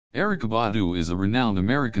Erykah Badu is a renowned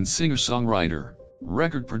American singer-songwriter,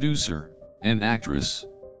 record producer, and actress.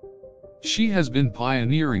 She has been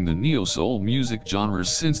pioneering the neo-soul music genre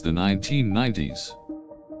since the 1990s.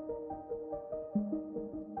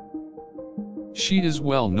 She is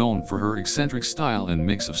well known for her eccentric style and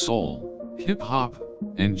mix of soul, hip-hop,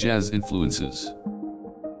 and jazz influences.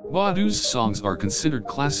 Badu's songs are considered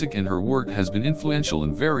classic and her work has been influential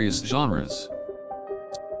in various genres.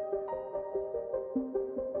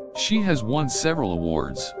 She has won several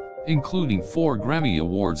awards, including 4 Grammy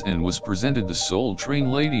Awards, and was presented the Soul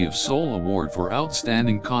Train Lady of Soul Award for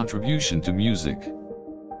outstanding contribution to music.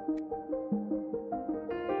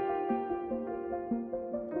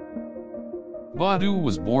 Badu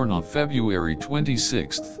was born on February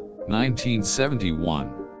 26,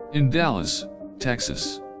 1971, in Dallas,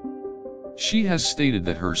 Texas. She has stated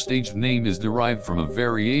that her stage name is derived from a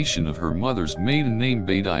variation of her mother's maiden name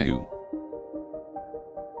Badu.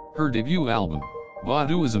 Her debut album,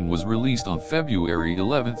 Baduism, was released on February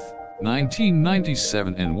 11,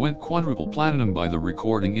 1997 and went quadruple platinum by the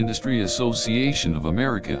Recording Industry Association of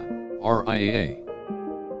America, RIAA.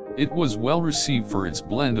 It was well received for its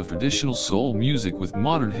blend of traditional soul music with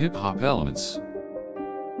modern hip-hop elements.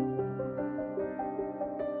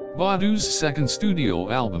 Badu's second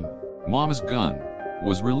studio album, Mama's Gun,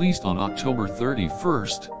 was released on October 31,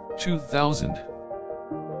 2000.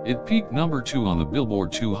 It peaked number 2 on the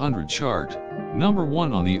Billboard 200 chart, number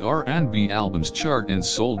 1 on the R&B albums chart, and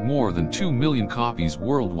sold more than 2 million copies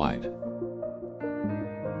worldwide.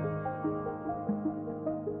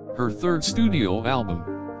 Her third studio album,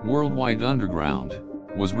 Worldwide Underground,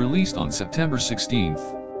 was released on September 16,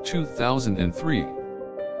 2003.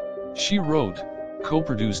 She wrote,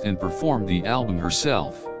 co-produced and performed the album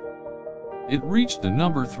herself. It reached the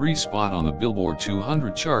number 3 spot on the Billboard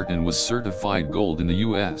 200 chart and was certified gold in the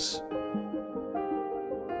US.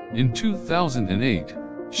 In 2008,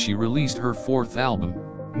 she released her fourth album,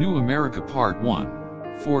 On Erykah Part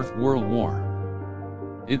 1, Fourth World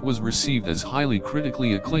War. It was received as highly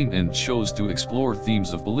critically acclaimed and chose to explore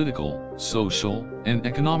themes of political, social, and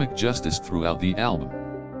economic justice throughout the album.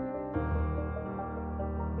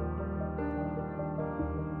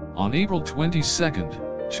 On April 22,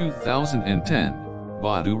 2010,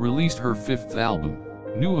 Badu released her fifth album,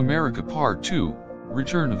 On Erykah Part 2,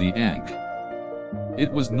 Return of the Ankh. It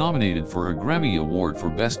was nominated for a Grammy Award for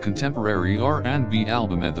Best Contemporary R&B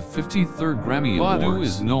Album at the 53rd Grammy Awards. Badu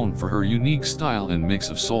is known for her unique style and mix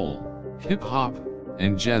of soul, hip-hop,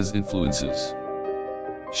 and jazz influences.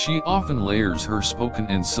 She often layers her spoken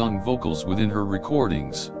and sung vocals within her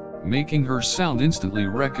recordings, making her sound instantly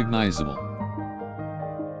recognizable.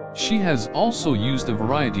 She has also used a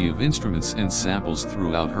variety of instruments and samples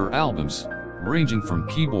throughout her albums, ranging from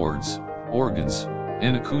keyboards, organs,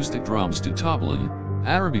 and acoustic drums to tabla,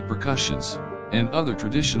 Arabic percussions, and other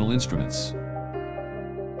traditional instruments.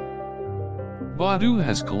 Badu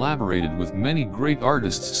has collaborated with many great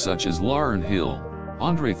artists such as Lauryn Hill,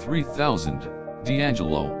 Andre 3000,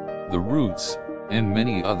 D'Angelo, The Roots, and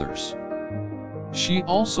many others. She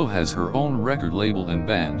also has her own record label and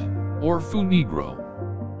band, Orfu Negro.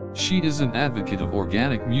 She is an advocate of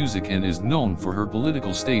organic music and is known for her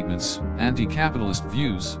political statements, anti-capitalist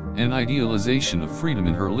views, and idealization of freedom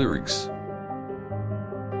in her lyrics.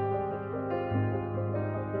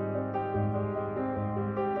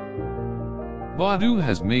 Badu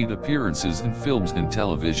has made appearances in films and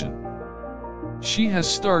television. She has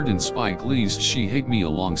starred in Spike Lee's She Hate Me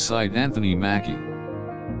alongside Anthony Mackie.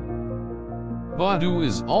 Badu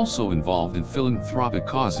is also involved in philanthropic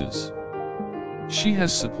causes. She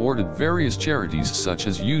has supported various charities such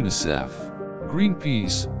as UNICEF,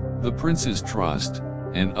 Greenpeace, the Prince's Trust,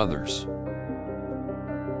 and others.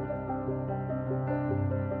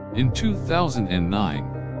 In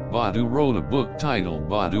 2009, Badu wrote a book titled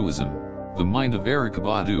Baduism, The Mind of Erykah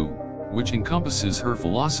Badu, which encompasses her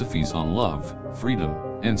philosophies on love, freedom,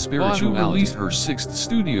 and spirituality. Badu released her sixth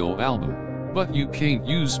studio album, But You Can't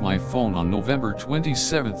Use My Phone, on November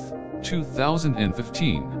 27,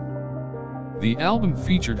 2015. The album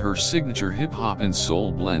featured her signature hip-hop and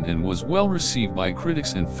soul blend and was well received by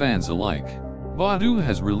critics and fans alike. Badu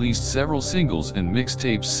has released several singles and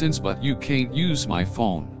mixtapes since But You Can't Use My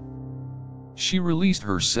Phone. She released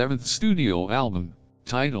her seventh studio album,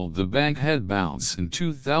 titled The Bankhead Bounce, in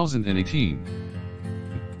 2018.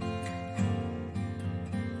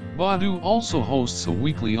 Badu also hosts a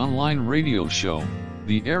weekly online radio show,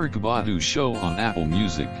 The Erykah Badu Show, on Apple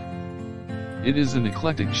Music. It is an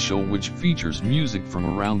eclectic show which features music from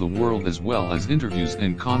around the world as well as interviews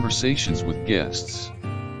and conversations with guests.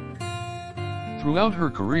 Throughout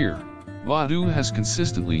her career, Badu has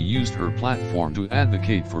consistently used her platform to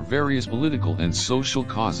advocate for various political and social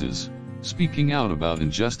causes, speaking out about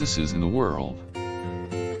injustices in the world.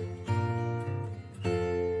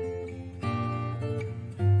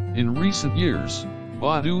 In recent years,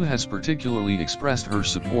 Badu has particularly expressed her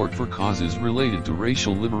support for causes related to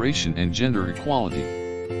racial liberation and gender equality.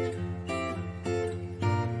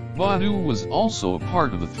 Badu was also a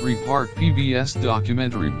part of the three-part PBS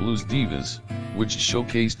documentary Blues Divas, which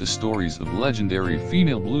showcased the stories of legendary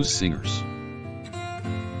female blues singers.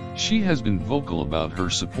 She has been vocal about her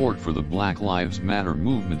support for the Black Lives Matter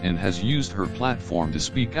movement and has used her platform to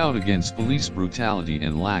speak out against police brutality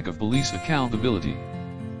and lack of police accountability.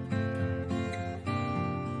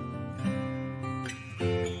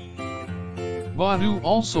 Badu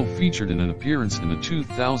also featured in an appearance in the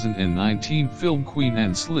 2019 film Queen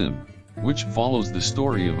and Slim, which follows the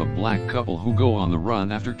story of a black couple who go on the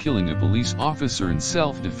run after killing a police officer in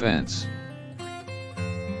self-defense.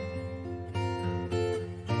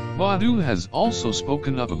 Badu has also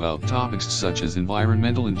spoken up about topics such as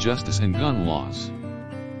environmental injustice and gun laws.